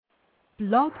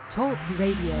Blog Talk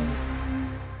Radio.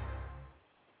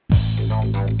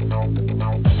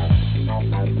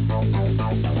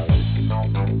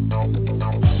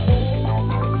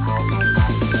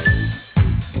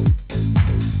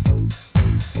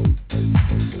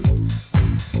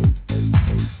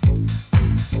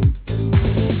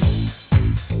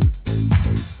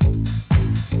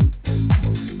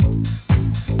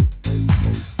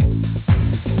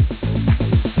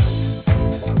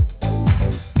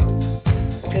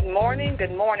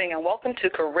 Good morning, and welcome to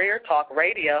Career Talk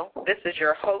Radio. This is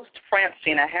your host,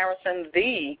 Francina Harrison,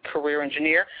 the career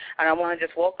engineer, and I want to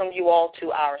just welcome you all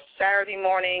to our Saturday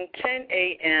morning, 10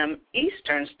 a.m.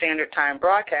 Eastern Standard Time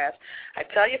broadcast. I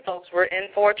tell you, folks, we're in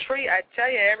for a treat. I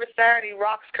tell you, every Saturday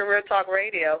rocks Career Talk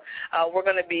Radio. We're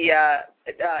going to be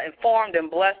informed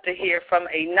and blessed to hear from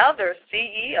another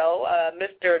CEO,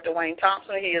 Mr. Duane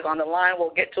Thompson. He is on the line.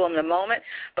 We'll get to him in a moment.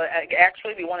 But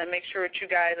actually, we want to make sure that you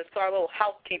guys, let's start a little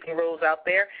housekeeping rules out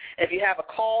there. If you have a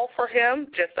call for him,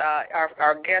 just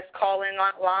our guest call-in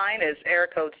line is area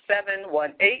code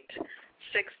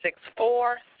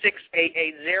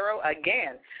 718-664-6880.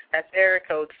 Again, that's area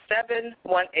code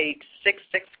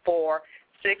 718-664-6880.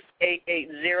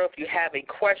 If you have a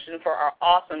question for our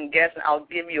awesome guest, and I'll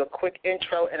give you a quick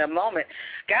intro in a moment.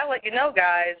 Got to let you know,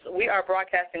 guys, we are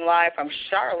broadcasting live from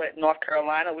Charlotte, North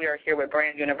Carolina. We are here with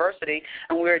Brand University,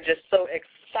 and we're just so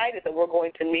excited that we're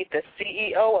going to meet the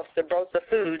CEO of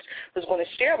SabrosaFoods, who's going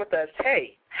to share with us,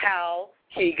 hey, how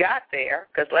he got there,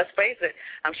 because let's face it,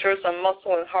 I'm sure some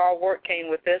muscle and hard work came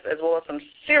with this, as well as some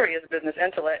serious business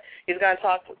intellect. He's going to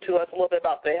talk to us a little bit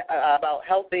about about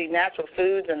healthy, natural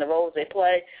foods and the roles they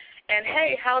play, and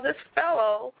hey, how this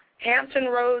fellow, Hampton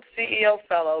Roads CEO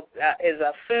fellow, is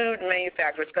a food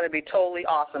manufacturer. It's going to be totally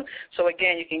awesome. So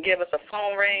again, you can give us a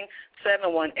phone ring,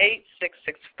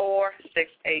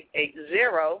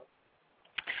 718-664-6880.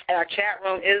 And our chat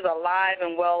room is alive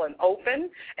and well and open.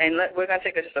 And we're going to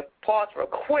take just a pause for a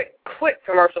quick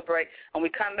commercial break. When we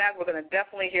come back, we're going to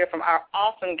definitely hear from our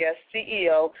awesome guest,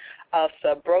 CEO of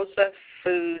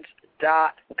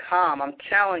SabrosaFoods.com. I'm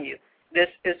telling you, this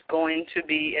is going to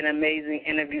be an amazing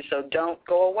interview, so don't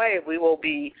go away. We will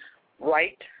be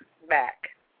right back.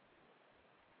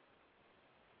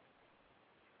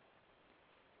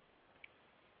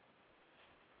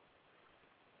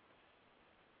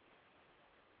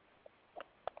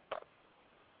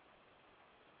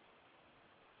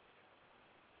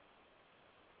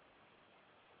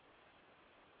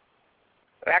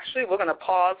 Actually, we're going to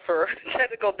pause for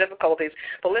technical difficulties.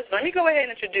 But listen, let me go ahead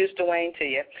and introduce Duane to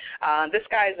you. This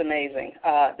guy is amazing.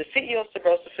 The CEO of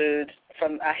SabrosaFoods,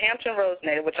 from Hampton Roads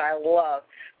native, which I love.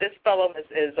 This fellow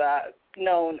is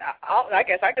known, I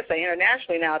guess I could say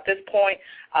internationally now at this point,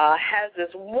 has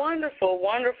this wonderful,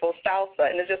 wonderful salsa,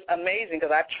 and it's just amazing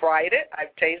because I've tried it.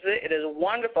 I've tasted it. It is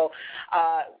wonderful.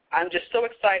 I'm just so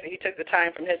excited he took the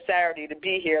time from his Saturday to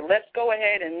be here. Let's go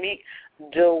ahead and meet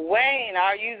Duane.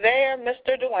 Are you there,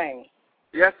 Mr. Duane?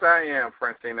 Yes, I am,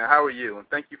 Francina. How are you? And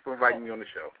thank you for inviting me on the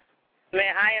show.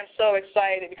 Man, I am so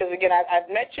excited because, again, I've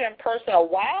met you in person a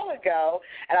while ago,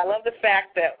 and I love the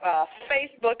fact that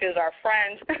Facebook is our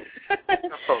friend.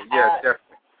 Oh, yeah,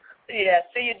 definitely. Yeah,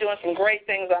 see you doing some great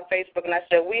things on Facebook, and I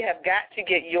said we have got to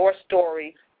get your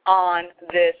story on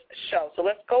this show. So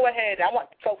let's go ahead. I want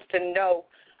folks to know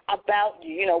about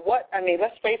you. You know what? I mean,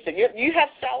 let's face it. You have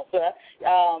salsa,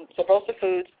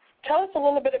 SabrosaFoods. Tell us a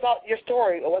little bit about your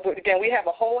story. Again, we have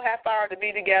a whole half hour to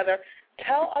be together.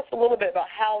 Tell us a little bit about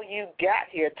how you got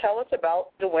here. Tell us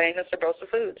about Duane and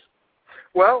SabrosaFoods.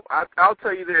 Well, I'll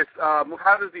tell you this.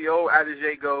 How does the old adage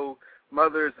go,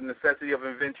 mother is the necessity of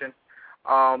invention?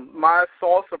 My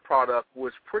salsa product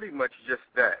was pretty much just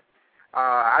that.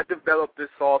 I developed this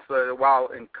salsa while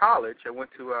in college. I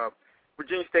went to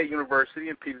Virginia State University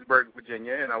in Petersburg,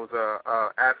 Virginia, and I was an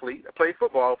athlete. I played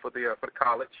football for the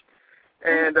college.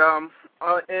 And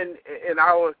in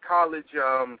our college,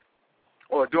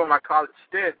 or during my college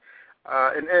stint,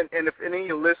 and if any of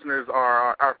your listeners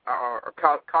are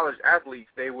college athletes,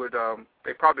 they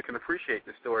probably can appreciate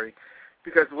this story,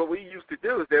 because what we used to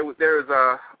do is there's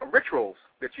rituals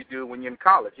that you do when you're in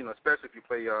college, you know, especially if you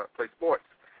play sports.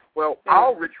 Well,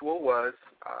 our ritual was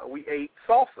we ate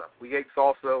salsa. We ate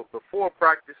salsa before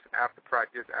practice, after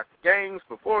games,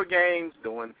 before games,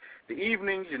 during the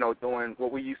evenings, you know, doing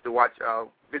what we used to watch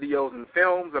videos and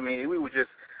films. I mean, we were just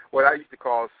what I used to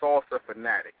call salsa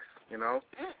fanatics, you know.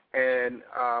 And,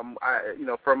 you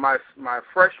know, from my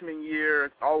freshman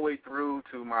year all the way through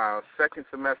to my second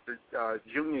semester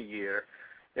junior year,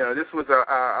 you know, this was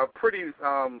a pretty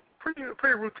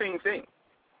routine thing.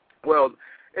 Well,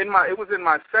 it was in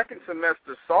my second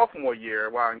semester sophomore year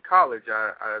while in college.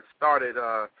 I started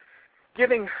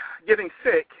getting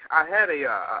sick, I had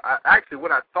actually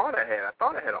what I thought I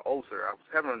had an ulcer. I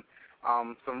was having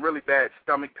some really bad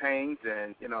stomach pains,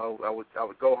 and I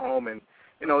would go home, and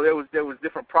there was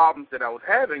different problems that I was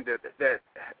having that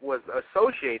was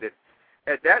associated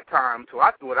at that time to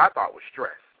what I thought was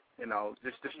stress.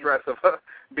 Just the stress of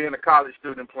being a college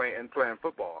student playing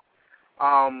football.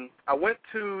 I went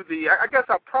to I guess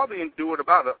I probably endured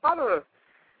about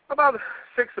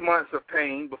 6 months of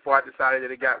pain before I decided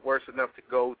that it got worse enough to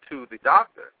go to the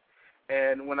doctor.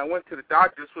 And when I went to the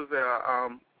doctor, this was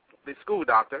the school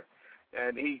doctor,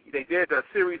 and they did a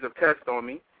series of tests on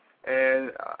me,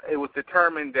 and it was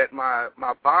determined that my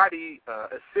body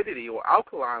acidity or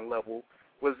alkaline level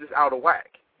was just out of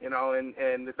whack. And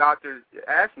the doctor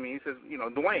asked me, he says,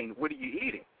 Duane, what are you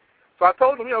eating? So I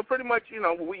told him, pretty much,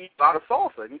 we eat a lot of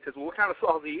salsa. And he says, well, what kind of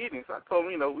salsa are you eating? So I told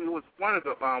him, it was one of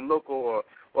the local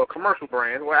or commercial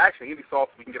brands, well, actually any salsa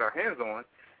we can get our hands on.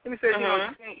 And he said,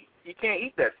 you can't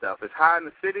eat that stuff. It's high in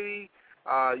acidity.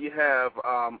 You have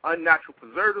unnatural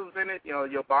preservatives in it.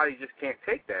 Your body just can't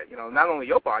take that. Not only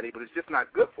your body, but it's just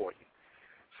not good for you.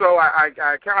 So I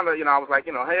kind of, I was like,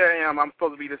 here I am. I'm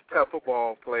supposed to be this tough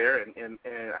football player, and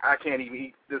I can't even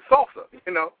eat this salsa,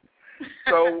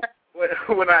 So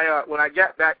when I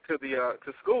got back to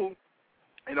to school,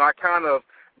 I kind of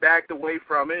backed away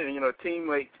from it, and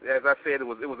teammates, as I said, it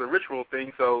was a ritual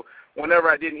thing. So whenever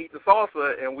I didn't eat the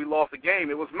salsa and we lost the game,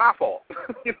 it was my fault.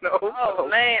 Oh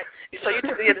man! So you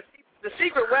took the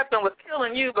secret weapon was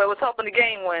killing you, but was helping the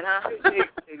game win, huh?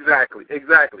 Exactly.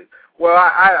 Well,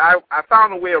 I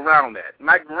found a way around that.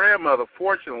 My grandmother,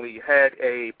 fortunately, had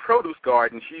a produce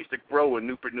garden she used to grow in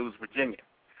Newport News, Virginia.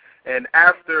 And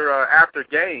after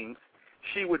games,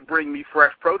 she would bring me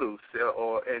fresh produce,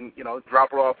 and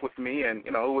drop it off with me, and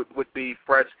it would be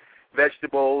fresh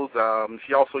vegetables.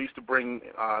 She also used to bring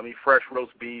me fresh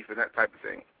roast beef and that type of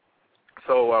thing.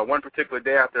 So one particular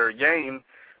day after a game,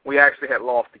 we actually had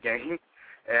lost the game,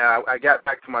 and I got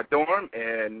back to my dorm,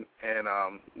 and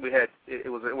we had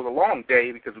it was a long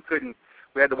day because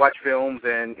we had to watch films,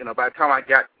 and by the time I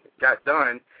got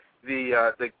done,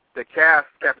 the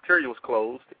cafeteria was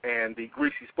closed, and the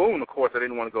Greasy Spoon, of course, I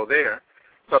didn't want to go there.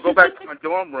 So I go back to my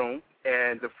dorm room,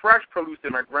 and the fresh produce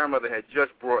that my grandmother had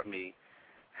just brought me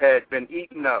had been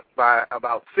eaten up by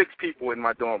about 6 people in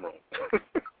my dorm room.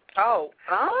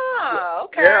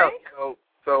 Okay. Yeah,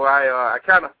 so I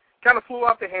kind of flew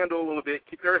off the handle a little bit,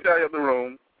 kept everything out of the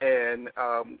room, and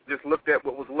just looked at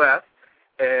what was left,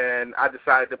 and I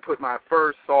decided to put my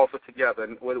first salsa together,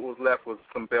 and what was left was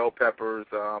some bell peppers,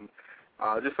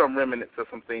 just some remnants of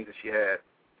some things that she had.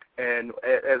 And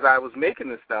as I was making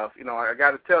this stuff, I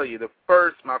got to tell you,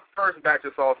 my first batch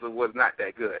of salsa was not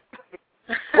that good.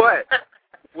 But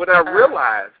what I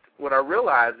realized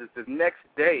is the next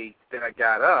day that I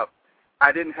got up,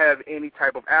 I didn't have any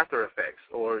type of after effects,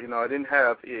 or I didn't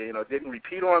have, it didn't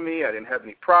repeat on me. I didn't have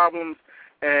any problems,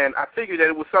 and I figured that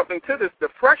it was something to the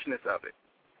freshness of it.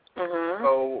 Mm-hmm.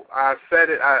 So I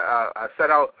set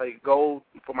out a goal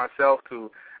for myself to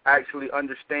actually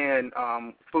understand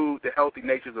food, the healthy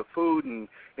natures of food, and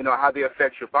how they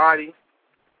affect your body.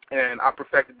 And I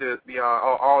perfected the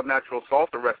all natural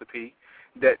salsa recipe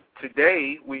that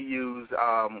today we use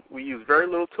very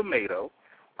little tomato.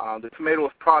 The tomato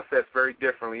is processed very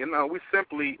differently.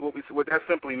 What that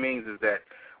simply means is that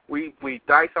we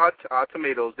dice our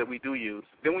tomatoes that we do use,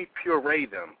 then we puree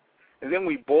them, and then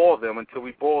we boil them until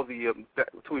we boil the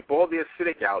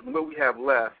acidic out. And what we have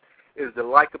left is the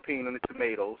lycopene in the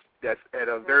tomatoes that's at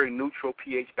a very neutral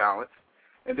pH balance.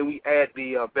 And then we add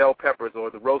the bell peppers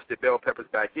or the roasted bell peppers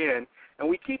back in, and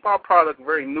we keep our product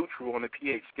very neutral on the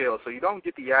pH scale so you don't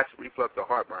get the acid reflux or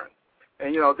heartburn.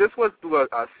 And, this was through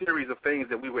a series of things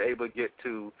that we were able to get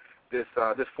to this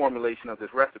formulation of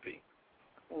this recipe.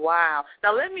 Wow.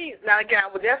 Now again,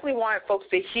 I would definitely want folks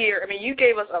to hear. I mean, you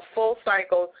gave us a full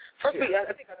cycle. First,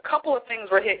 I think a couple of things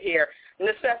were hit here.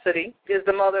 Necessity is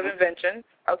the mother of invention,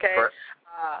 okay? Right.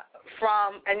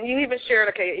 And you even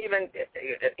shared,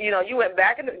 you went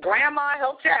back and grandma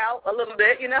helped you out a little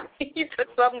bit, You took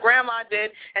something grandma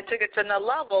did and took it to another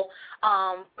level.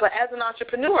 But as an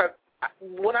entrepreneur,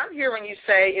 what I'm hearing you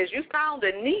say is you found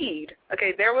a need.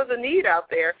 Okay, there was a need out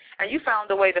there, and you found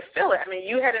a way to fill it. I mean,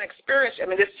 you had an experience. I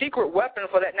mean, this secret weapon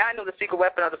for that. Now I know the secret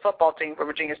weapon of the football team for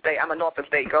Virginia State. I'm a Norfolk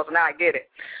State girl, so now I get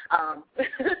it.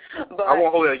 But I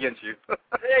won't hold it against you.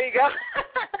 There you go.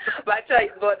 But I tell you,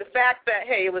 but the fact that,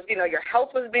 hey, it was, your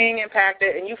health was being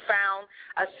impacted, and you found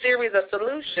a series of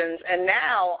solutions, and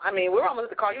now, I mean, we're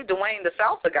almost to call you Duane the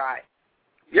salsa guy.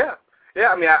 Yeah. Yeah,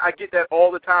 I mean, I get that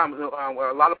all the time.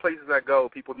 A lot of places I go,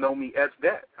 people know me as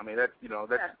that. I mean, that's.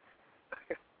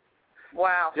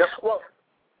 Wow. Yep. Well,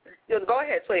 Go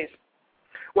ahead, please.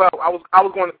 Well, are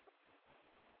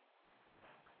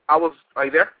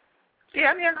you there?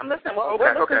 Yeah, I'm here. I'm listening. Well, okay.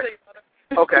 we're listening to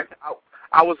you. Okay.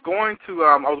 I was going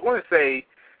to say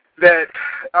that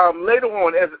later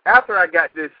on, after I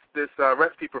got this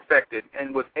recipe perfected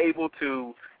and was able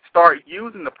to start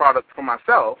using the product for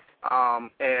myself,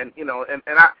 and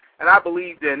I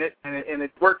believed in it, and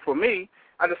it worked for me.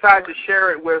 I decided to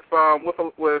share it with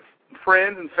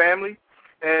friends and family,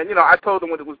 and I told them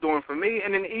what it was doing for me,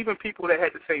 and then even people that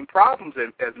had the same problems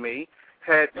as me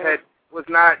was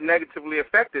not negatively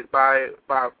affected by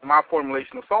my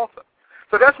formulation of salsa.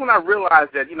 So that's when I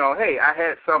realized that, hey, I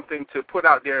had something to put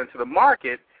out there into the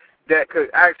market that could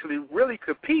actually really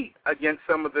compete against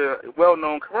some of the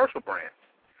well-known commercial brands.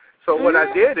 So what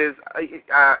I did is I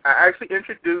actually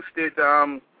introduced it.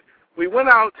 We went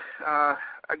out, I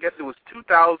guess it was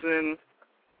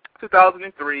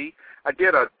 2003. I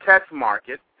did a test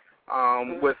market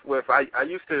with I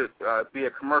used to be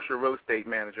a commercial real estate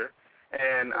manager,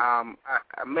 and I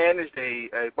managed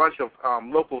a bunch of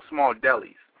local small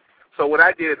delis. So what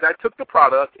I did is I took the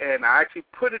product and I actually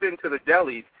put it into the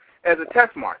delis as a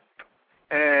test market,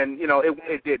 and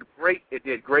it did great. It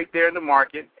did great there in the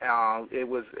market. I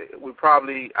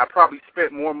probably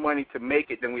spent more money to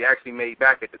make it than we actually made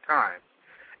back at the time.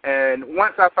 And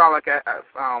once I found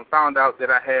out that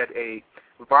I had a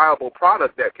viable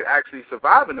product that could actually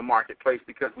survive in the marketplace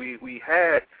because we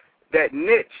had that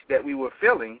niche that we were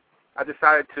filling, I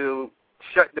decided to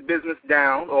shut the business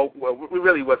down. Or well, we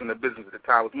really wasn't a business at the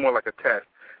time. It was more like a test.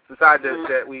 Decided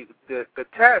that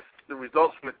the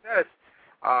results from the test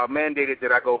mandated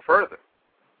that I go further.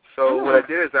 So what I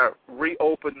did is I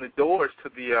reopened the doors to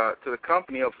the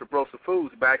company of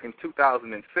SabrosaFoods back in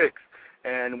 2006,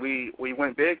 and we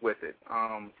went big with it.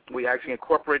 We actually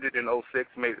incorporated in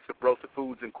 2006, made it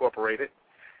SabrosaFoods Incorporated,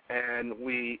 and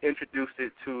we introduced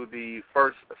it to the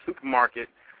first supermarket,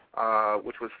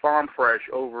 which was Farm Fresh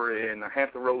over in the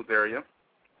Hampton Roads area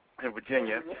in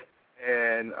Virginia,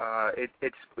 and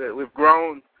we've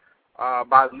grown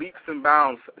by leaps and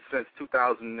bounds since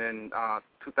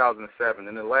 2007.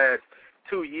 In the last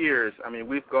 2 years, I mean,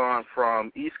 we've gone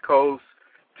from East Coast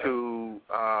to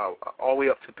all the way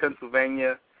up to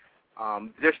Pennsylvania.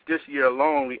 This year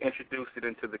alone, we introduced it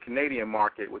into the Canadian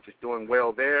market, which is doing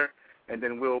well there, and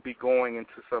then we'll be going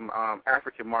into some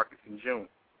African markets in June.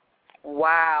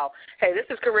 Wow. Hey, this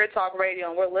is Career Talk Radio,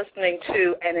 and we're listening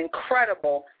to an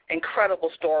incredible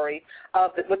story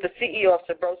with the CEO of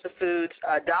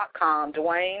SabrosaFoods.com,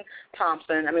 Duane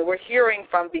Thompson. I mean, we're hearing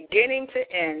from beginning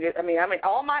to end. I mean,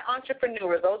 all my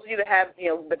entrepreneurs, those of you that have,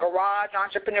 the garage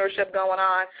entrepreneurship going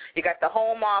on, you got the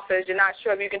home office, you're not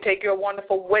sure if you can take your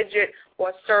wonderful widget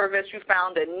or service, you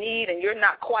found a need, and you're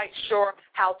not quite sure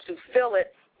how to fill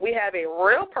it. We have a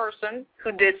real person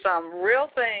who did some real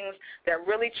things that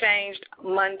really changed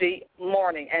Monday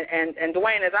morning. And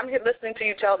Duane, as I'm here listening to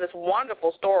you tell this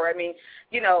wonderful story, I mean,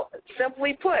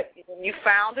 simply put, you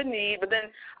found a need, but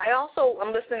then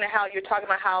I'm listening to how you're talking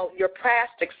about how your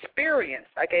past experience,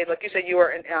 okay, like you said, you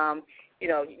were in,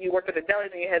 you worked at the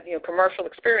delis and you had, commercial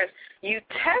experience. You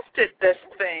tested this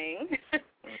thing.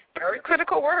 Very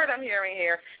critical word I'm hearing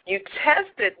here. You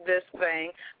tested this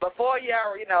thing before you,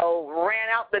 ran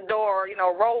out the door,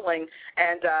 rolling,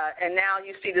 and now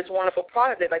you see this wonderful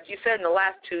product that, like you said, in the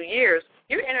last 2 years,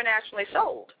 you're internationally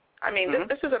sold. I mean,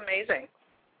 this is amazing.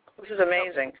 This is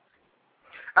amazing.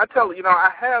 I tell you,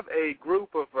 I have a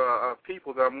group of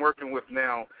people that I'm working with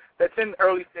now that's in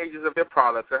early stages of their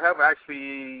products. I have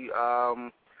actually,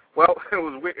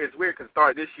 it's weird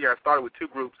because this year I started with 2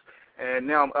 groups, and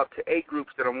now I'm up to 8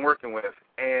 groups that I'm working with.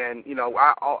 And,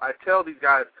 I tell these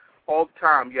guys all the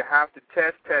time, you have to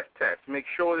test. Make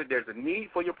sure that there's a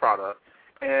need for your product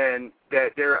and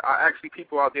that there are actually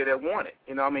people out there that want it.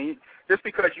 Just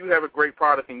because you have a great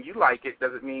product and you like it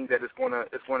doesn't mean that it's going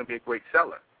to be a great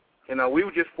seller. We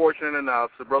were just fortunate enough,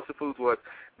 SabrosaFoods was,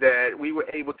 that we were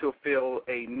able to fill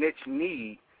a niche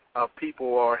need of people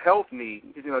or health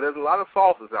need. There's a lot of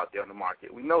salsas out there in the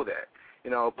market. We know that.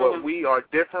 But we are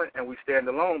different and we stand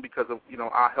alone because of,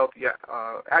 our healthy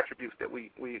attributes that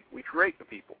we create for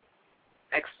people.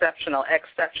 Exceptional.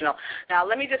 Now,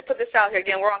 let me just put this out here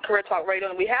again. We're on Career Talk Radio,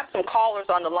 and we have some callers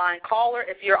on the line. Caller,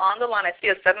 if you're on the line, I see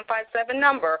a 757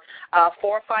 number,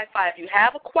 455. If you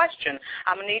have a question,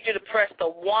 I'm going to need you to press the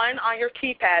 1 on your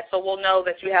keypad so we'll know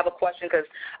that you have a question because,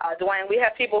 Duane, we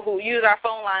have people who use our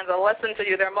phone lines or listen to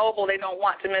you. They're mobile. They don't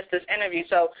want to miss this interview.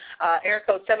 So area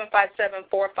code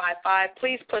 757-455,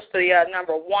 please push the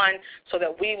number 1 so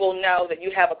that we will know that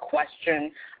you have a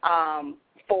question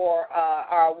for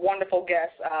our wonderful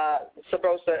guest,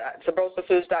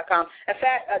 SabrosaFoods.com. In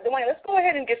fact, Duane, let's go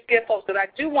ahead and give folks, because I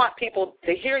do want people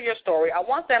to hear your story. I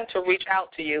want them to reach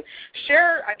out to you.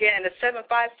 Share, again, the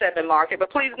 757 market,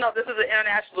 but please know this is an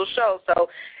international show, so,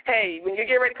 hey, when you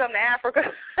get ready to come to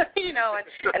Africa, you know,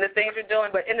 and the things you're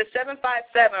doing, but in the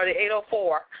 757 or the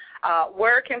 804,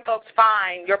 where can folks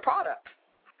find your product?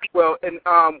 Well,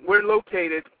 we're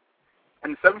located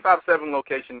in the 757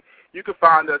 location. You can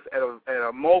find us at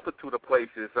a multitude of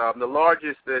places. The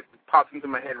largest that pops into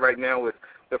my head right now is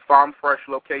the Farm Fresh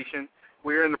location.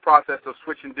 We're in the process of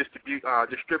switching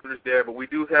distributors there, but we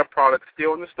do have products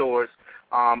still in the stores.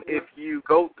 Once you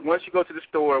go to the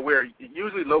store, we're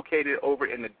usually located over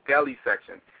in the deli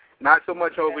section. Not so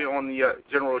much over on the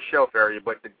general shelf area,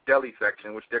 but the deli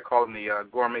section, which they're calling the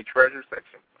gourmet treasure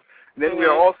section. And then we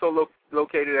are also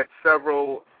located at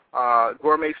several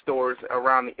gourmet stores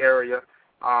around the area.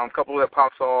 A couple that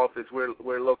pops off is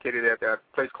we're located at a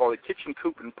place called the Kitchen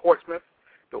Coop in Portsmouth,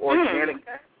 the Organic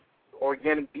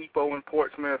Depot in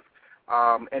Portsmouth,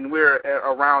 and we're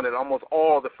around at almost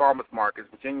all the farmers markets,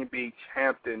 Virginia Beach,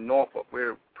 Hampton, Norfolk.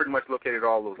 We're pretty much located at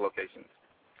all those locations.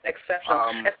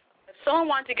 Exceptional. If someone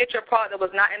wanted to get your product that was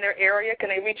not in their area, can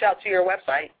they reach out to your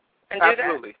website and do that?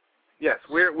 Absolutely. Yes,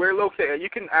 we're located. You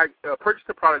can purchase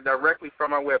the product directly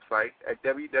from our website at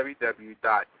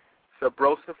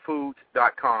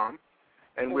www.SabrosaFoods.com,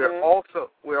 and we're also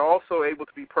able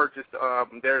to be purchased.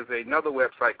 There's another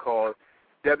website called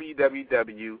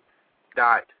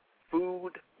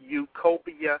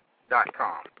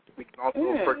www.foodutopia.com. We can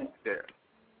also purchase it there.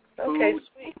 Okay,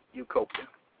 sweet. Utopia.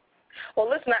 Well,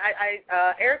 listen,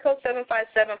 area code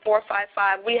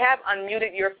 757-455, we have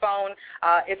unmuted your phone.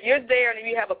 If you're there and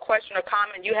you have a question or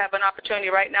comment, you have an opportunity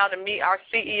right now to meet our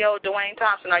CEO, Duane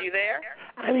Thompson. Are you there?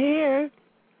 I'm here.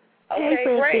 Okay, hey,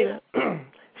 great.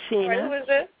 Sheena. Right, who is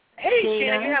it? Hey,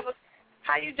 Sheena.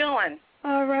 How you doing?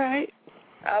 All right.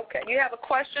 Okay. You have a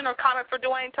question or comment for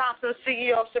Duane Thompson,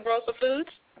 CEO of Sabrosa Foods?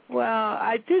 Well,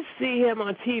 I did see him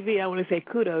on TV. I want to say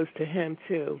kudos to him,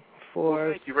 too.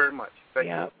 Thank you very much. Thank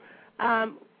you.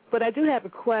 But I do have a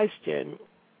question.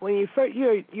 When you first,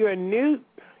 you're new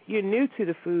to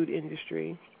the food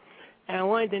industry, and I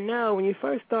wanted to know, when you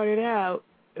first started out,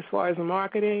 as far as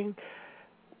marketing,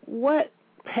 what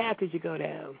path did you go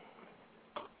down?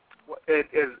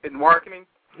 In marketing?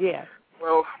 Yeah.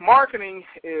 Well, marketing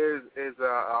is it's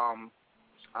a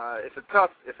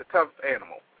tough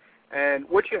animal, and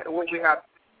when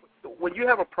you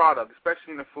have a product,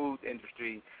 especially in the food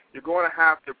industry, you're going to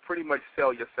have to pretty much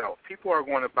sell yourself. People are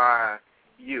going to buy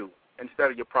you instead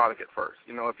of your product at first.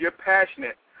 You know, if you're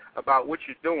passionate about what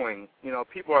you're doing, you know,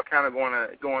 people are kind of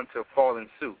going to fall in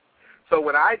suit. So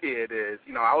what I did is,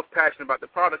 you know, I was passionate about the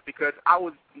product because I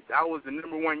was the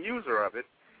number one user of it.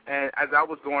 And as I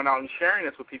was going out and sharing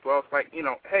this with people, I was like, you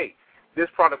know, hey, this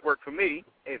product worked for me.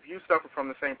 If you suffer from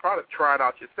the same product, try it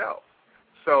out yourself.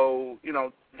 So, you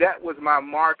know, that was my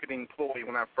marketing ploy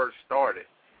when I first started.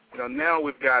 You know, now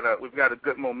we've got a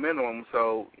good momentum.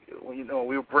 So, you know,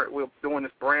 we're doing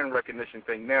this brand recognition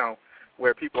thing now,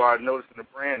 where people are noticing the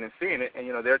brand and seeing it, and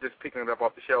you know, they're just picking it up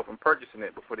off the shelf and purchasing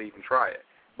it before they even try it.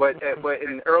 But in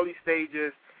the early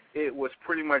stages, it was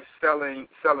pretty much selling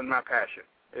my passion,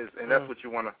 and that's what you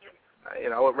want to. You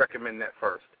know, I would recommend that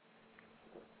first.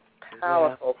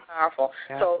 Powerful.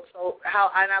 Yeah. So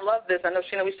and I love this. I know,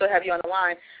 Sheena, we still have you on the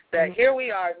line. That here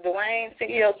we are, Duane,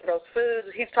 CEO of Sabrosa Foods.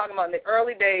 He's talking about in the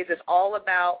early days, it's all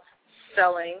about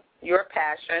selling your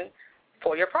passion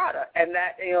for your product, and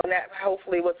that, you know, that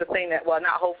hopefully was the thing that, well,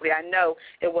 not hopefully, I know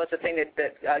it was the thing that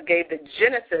gave the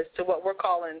genesis to what we're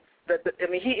calling I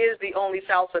mean, he is the only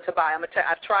salsa to buy.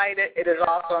 I've tried it. It is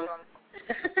awesome.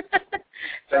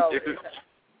 Thank you.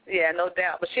 Yeah, no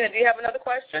doubt. But Sheena, do you have another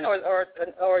question, or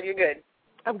are you good?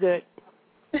 I'm good.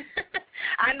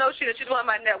 I know, Sheena, she's one of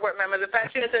my network members. In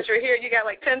fact, Sheena, since you're here, you got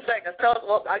like 10 seconds. Tell us.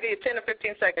 Well, I'll give you 10 or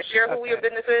 15 seconds. Share who your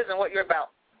business is and what you're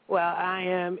about. Well, I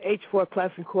am H4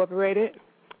 Plus Incorporated.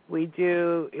 We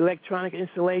do electronic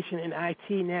installation and IT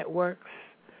networks,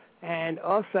 and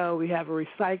also we have a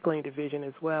recycling division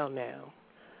as well now.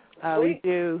 We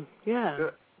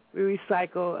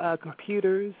recycle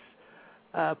computers,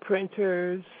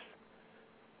 printers,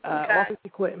 office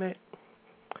equipment.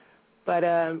 But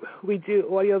we do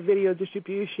audio-video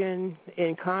distribution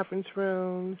in conference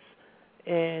rooms,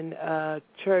 in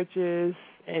churches,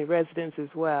 and residents as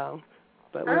well.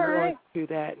 But we're going through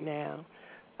that now.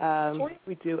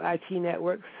 We do IT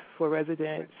networks for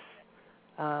residents,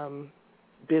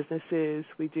 businesses.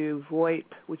 We do VoIP,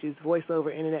 which is Voice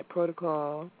over Internet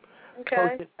Protocol,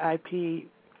 hosted IP,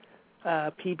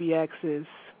 PBXs.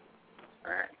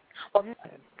 All right. Well,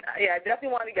 Yeah, I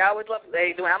definitely want to. I would love to.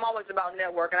 Hey, Duane, I'm always about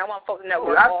networking. I want folks to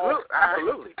network.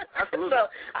 Absolutely. So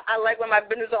I like when my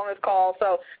business owners call.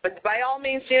 So, but by all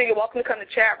means, Gina, you're welcome to come to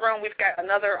the chat room. We've got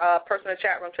another person in the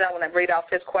chat room tonight when I read out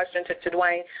his question to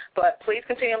Duane. But please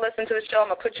continue to listen to the show. I'm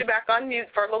gonna put you back on mute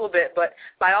for a little bit. But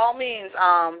by all means,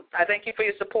 I thank you for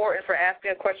your support and for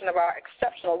asking a question of our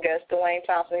exceptional guest, Duane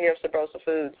Thompson here of Sabrosa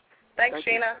Foods. Thanks,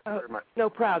 Sheena. No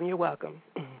problem. You're welcome.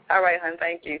 All right, hon.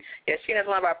 Thank you. Yeah, Sheena's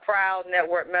one of our proud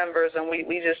network members, and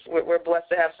we're blessed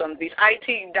to have some of these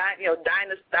IT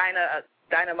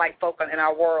dynamite folk in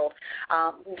our world.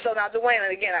 So now, Duane,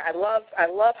 and again, I love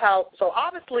how. So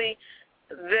obviously,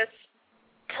 this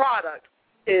product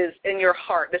is in your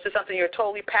heart. This is something you're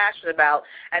totally passionate about.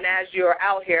 And as you're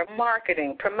out here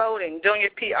marketing, promoting, doing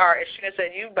your PR, as Sheena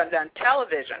said, you've done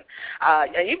television.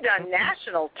 And you've done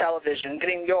national television,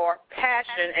 getting your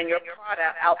passion and your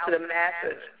product out to the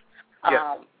masses.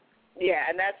 Yeah,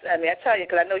 and that's, I tell you,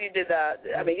 because I know you did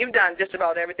you've done just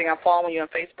about everything. I'm following you on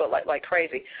Facebook like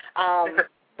crazy.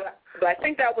 But I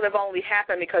think that would have only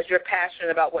happened because you're passionate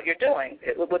about what you're doing.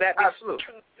 Would that be true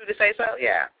to say so?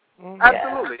 Yeah.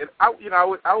 Absolutely. And I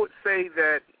would say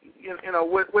that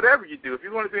whatever you do, if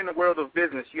you want to be in the world of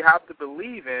business, you have to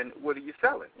believe in what are you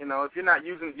selling. If you're not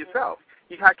using it yourself,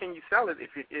 how can you sell it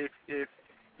if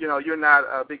you're not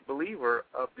a big believer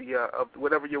of of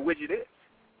whatever your widget is?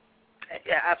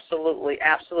 Yeah, absolutely.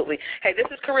 Hey, this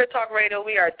is Career Talk Radio.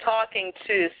 We are talking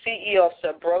to CEO of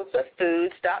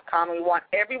SabrosaFoods.com. We want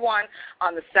everyone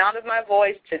on the sound of my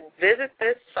voice to visit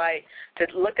this site to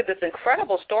look at this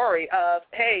incredible story of,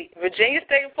 hey, Virginia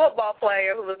State football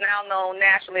player who is now known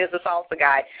nationally as the salsa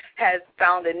guy has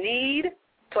found a need,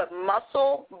 put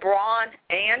muscle, brawn,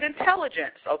 and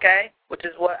intelligence, okay, which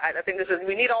is what I think this is.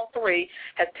 We need all three,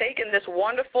 has taken this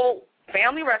wonderful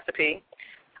family recipe.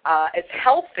 It's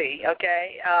healthy,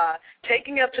 okay,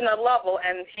 taking it up to another level,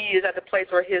 and he is at the place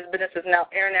where his business is now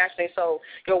internationally. So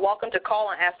you're welcome to call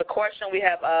and ask a question. We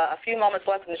have a few moments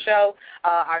left in the show.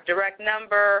 Our direct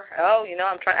number,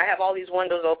 I have all these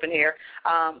windows open here,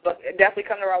 but definitely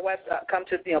come to our website,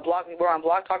 we're on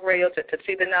Blog Talk Radio to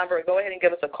see the number. Go ahead and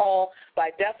give us a call, but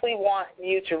I definitely want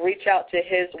you to reach out to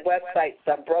his website,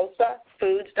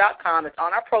 SabrosaFoods.com. It's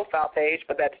on our profile page,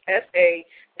 but that's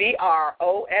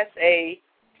SABROSA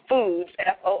Foods,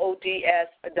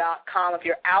 FOODS.com. If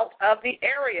you're out of the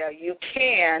area, you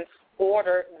can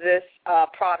order this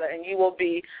product, and you will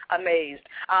be amazed.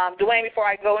 Duane, before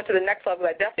I go into the next level,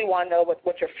 I definitely want to know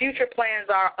what your future plans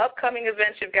are, upcoming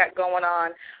events you've got going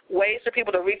on, ways for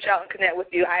people to reach out and connect with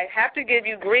you. I have to give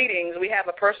you greetings. We have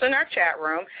a person in our chat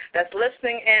room that's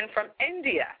listening in from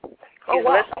India. He's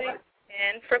listening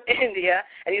in from India,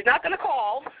 and he's not going to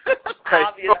call,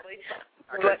 obviously,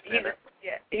 but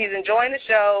he's enjoying the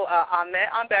show.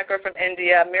 Ahmed Becker from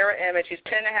India, Mirror Image. He's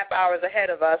 10.5 hours ahead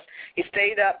of us. He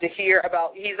stayed up to hear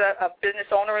about, he's a business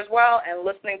owner as well, and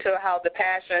listening to how the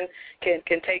passion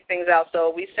can take things out. So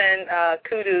we send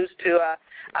kudos to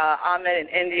Ahmed in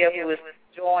India, who is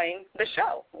enjoying the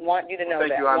show. I want you to know that.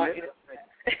 Thank you, Ahmed.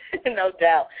 No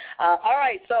doubt. All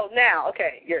right, so now,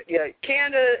 okay, your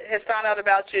Canada has found out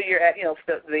about you. You're at,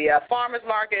 the farmers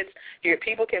markets. Your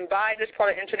people can buy this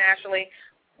product internationally.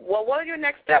 Well, what are your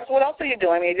next steps? What else are you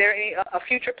doing? Is there any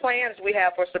future plans we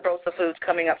have for Sabrosa Foods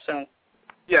coming up soon?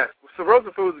 Yes,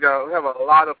 Sabrosa Foods have a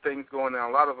lot of things going on,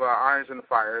 a lot of irons in the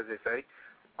fire, as they say.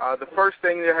 The first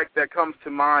thing that comes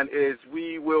to mind is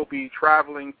we will be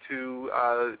traveling to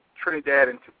Trinidad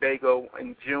and Tobago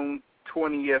in June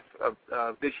 20th of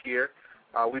this year.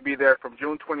 We'll be there from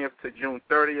June 20th to June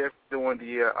 30th doing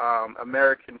the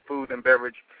American Food and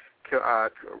Beverage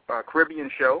Caribbean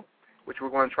Show, which we're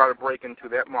going to try to break into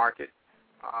that market.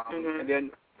 And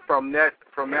then from that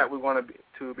we're going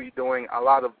to be doing a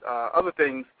lot of other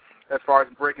things as far as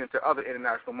breaking into other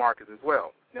international markets as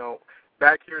well.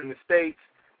 Back here in the States,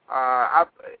 I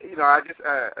just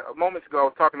a moment ago I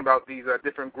was talking about these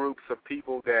different groups of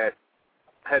people that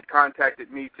had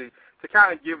contacted me to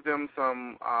kind of give them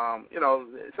some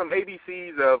some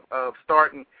ABCs of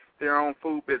starting their own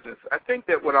food business. I think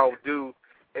that what I'll do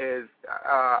is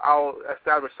I'll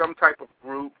establish some type of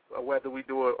group, whether we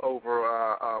do it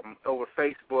over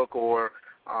Facebook or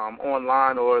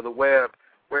online or the web,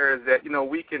 whereas that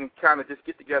we can kind of just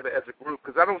get together as a group,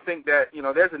 because I don't think that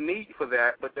there's a need for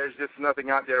that, but there's just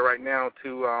nothing out there right now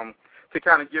to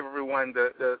kind of give everyone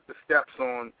the steps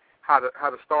on how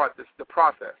to start the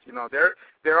process.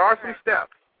 There are some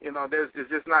steps. There's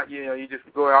just not you just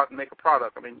go out and make a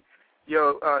product. I mean,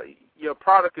 your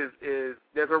product is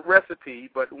there's a recipe,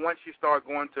 but once you start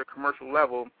going to a commercial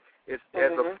level, it's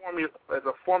there's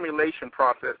a formulation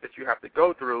process that you have to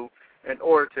go through, in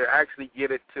order to actually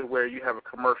get it to where you have a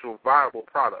commercial viable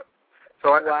product.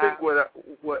 So I think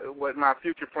what my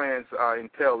future plans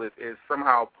entail is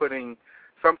somehow putting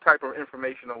some type of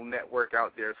informational network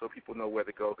out there so people know where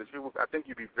to go. Because I think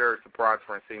you'd be very surprised,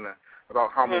 Francina,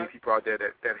 about how many people out there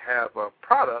that have a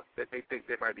product that they think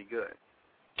that might be good.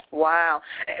 Wow.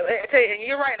 I tell you, and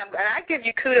you're right, and I give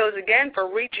you kudos again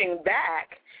for reaching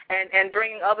back and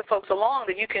bringing other folks along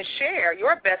that you can share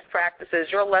your best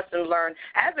practices, your lessons learned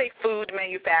as a food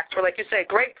manufacturer. Like you said,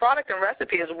 great product and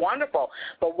recipe is wonderful,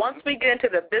 but once we get into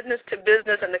the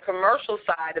business-to-business and the commercial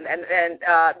side, and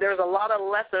there's a lot of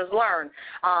lessons learned,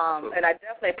 and I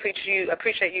definitely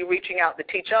appreciate you reaching out to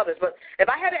teach others. But if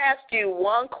I had to ask you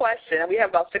one question, and we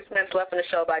have about 6 minutes left in the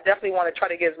show, but I definitely want to try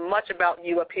to get as much about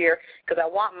you up here because I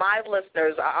want my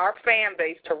listeners, our fan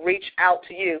base, to reach out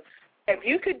to you. If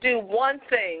you could do one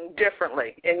thing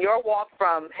differently in your walk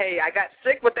from, hey, I got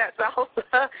sick with that salsa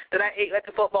that I ate at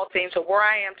the football team to where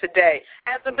I am today,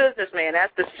 as a businessman, as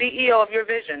the CEO of your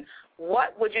vision,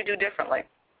 what would you do differently?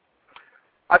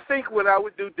 I think what I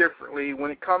would do differently when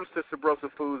it comes to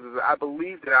SabrosaFoods is I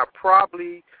believe that I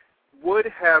probably would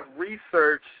have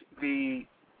researched the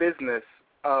business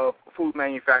of food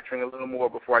manufacturing a little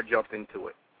more before I jumped into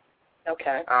it.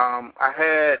 Okay. I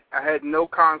had no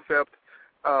concept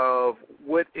of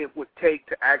what it would take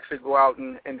to actually go out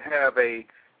and have I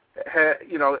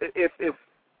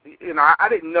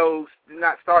didn't know,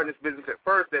 not starting this business at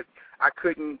first, that I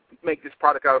couldn't make this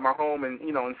product out of my home and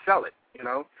sell it.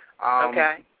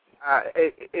 Okay.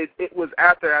 It was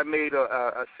after I made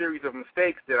a series of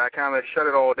mistakes that I kind of shut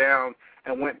it all down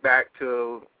and went back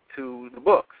to the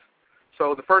books.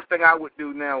 So the first thing I would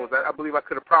do now is I believe I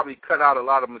could have probably cut out a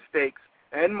lot of mistakes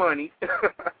and money.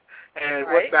 And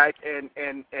went back and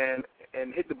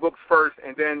hit the books first,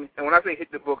 and when I say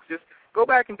hit the books, just go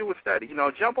back and do a study.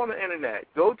 Jump on the internet,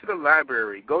 go to the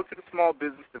library, go to the Small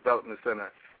Business Development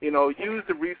Center. Use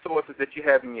the resources that you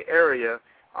have in your area,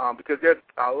 because there's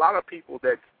a lot of people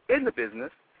that's in the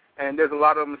business, and there's a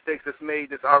lot of mistakes that's made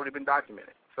that's already been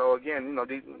documented. So again,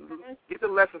 get the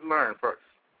lessons learned first.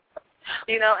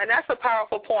 And that's a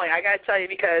powerful point, I got to tell you,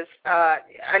 because,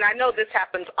 and I know this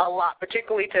happens a lot,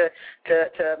 particularly to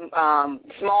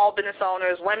small business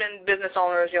owners, women business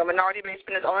owners, minority-based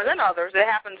business owners, and others. It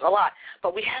happens a lot.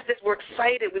 But we have this, we're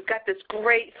excited, we've got this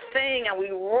great thing, and we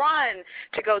run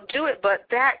to go do it. But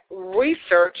that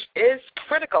research is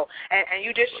critical. And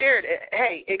you just shared it.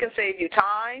 Hey, it can save you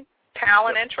time,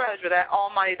 talent, and treasure, that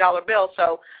almighty dollar bill.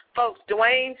 So, folks,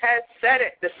 Duane has said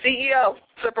it, the CEO of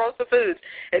SabrosaFoods.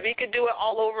 If he could do it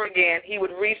all over again, he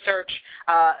would research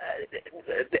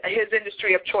his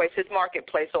industry of choice, his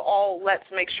marketplace. So let's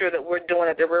make sure that we're doing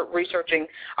it, that we're researching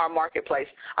our marketplace.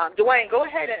 Duane, go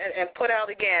ahead and put out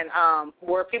again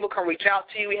where people can reach out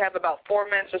to you. We have about 4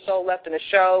 minutes or so left in the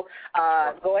show.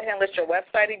 Go ahead and list your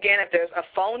website again. If there's a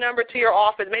phone number to your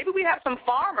office, maybe we have some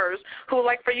farmers who would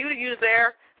like for you to use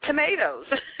their tomatoes.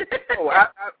 Absolutely.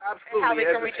 How they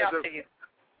can reach out to you.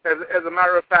 As a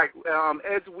matter of fact,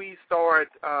 as we start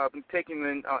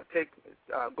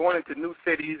going into new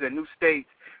cities and new states,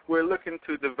 we're looking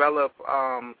to develop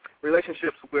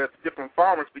relationships with different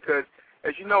farmers because,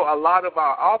 as you know, a lot of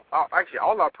all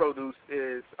our produce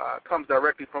comes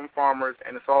directly from farmers,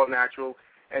 and it's all natural.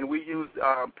 And we use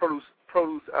produce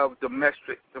of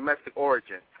domestic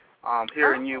origin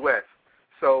here in the U.S.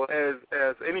 So as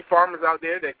any farmers out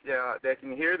there that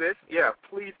can hear this,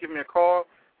 please give me a call.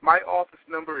 My office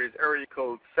number is area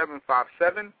code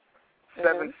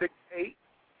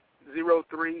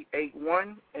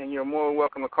 757-768-0381, and you're more than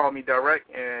welcome to call me direct.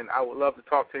 And I would love to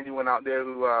talk to anyone out there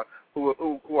who are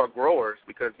growers,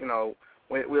 because we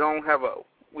don't have a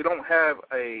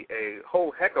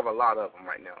whole heck of a lot of them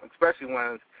right now, especially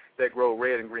ones that grow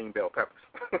red and green bell peppers.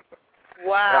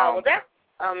 Wow,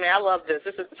 I love this.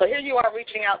 So here you are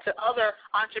reaching out to other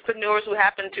entrepreneurs who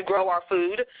happen to grow our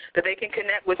food, that they can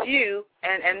connect with you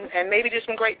and maybe do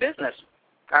some great business.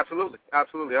 Absolutely. I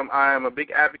am a big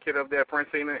advocate of that,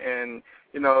 Francina, and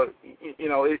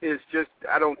it's just,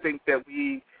 I don't think that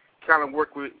we kind of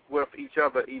work with each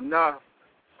other enough.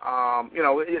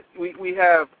 We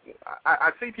have,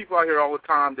 I see people out here all the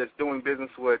time that's doing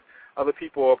business with other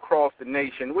people across the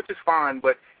nation, which is fine,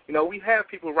 but we have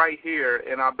people right here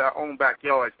in our own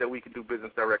backyards that we can do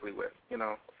business directly with,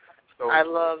 So I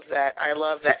love that. And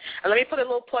let me put a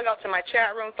little plug out to my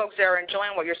chat room. Folks that are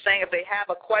enjoying what you're saying, if they have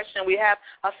a question, we have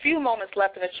a few moments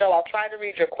left in the show. I'll try to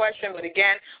read your question. But,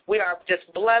 again, we are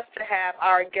just blessed to have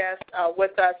our guest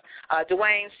with us,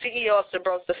 Duane, CEO of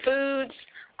SabrosaFoods.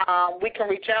 We can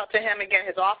reach out to him. Again,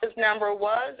 his office number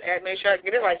was, and make sure I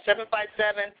get it right,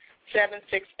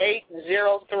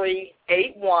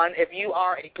 If you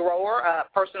are a grower, a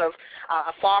person of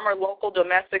a farmer, local,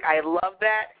 domestic, I love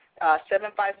that.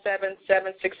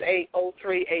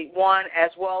 757-768-0381,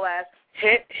 as well as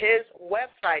hit his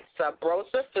website,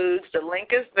 SabrosaFoods. The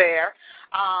link is there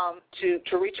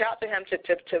to reach out to him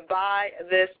to buy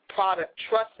this product.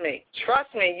 Trust me,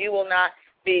 you will not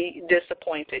be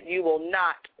disappointed. You will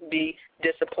not be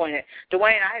disappointed.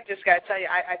 Duane, I just got to tell you,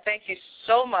 I thank you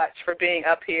so much for being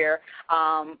up here.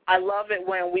 I love it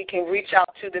when we can reach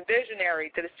out to the visionary,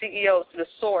 to the CEOs, to the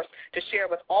source, to share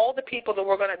with all the people that's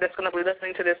going to be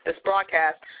listening to this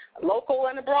broadcast, local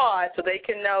and abroad, so they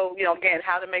can know, again,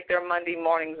 how to make their Monday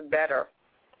mornings better.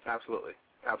 Absolutely.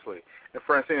 And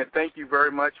Francina, thank you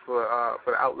very much for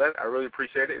the outlet. I really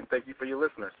appreciate it, and thank you for your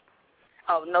listeners.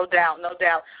 Oh, no doubt.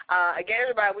 Again,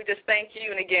 everybody, we just thank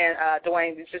you. And again,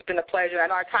 Duane, it's just been a pleasure. I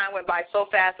know our time went by so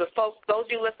fast. But, folks, those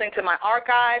of you listening to my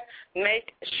archive,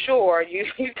 make sure you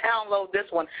download this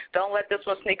one. Don't let this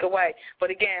one sneak away.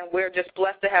 But, again, we're just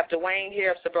blessed to have Duane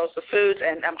here of Sabrosa Foods.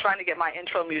 And I'm trying to get my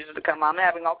intro music to come on. I'm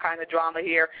having all kinds of drama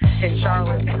here in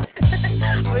Charlotte.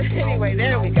 But anyway,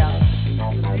 there we go.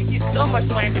 Thank you so much,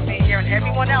 Duane, for being here. And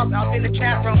everyone else, I'll be in the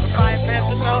chat room for 5 minutes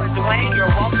or so. And, Duane, you're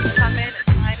welcome to come in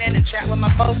and chat with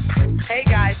my folks. Hey,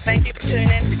 guys, thank you for tuning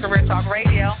in to Career Talk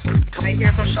Radio. Right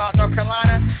here from Charlotte, North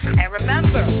Carolina. And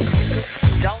remember,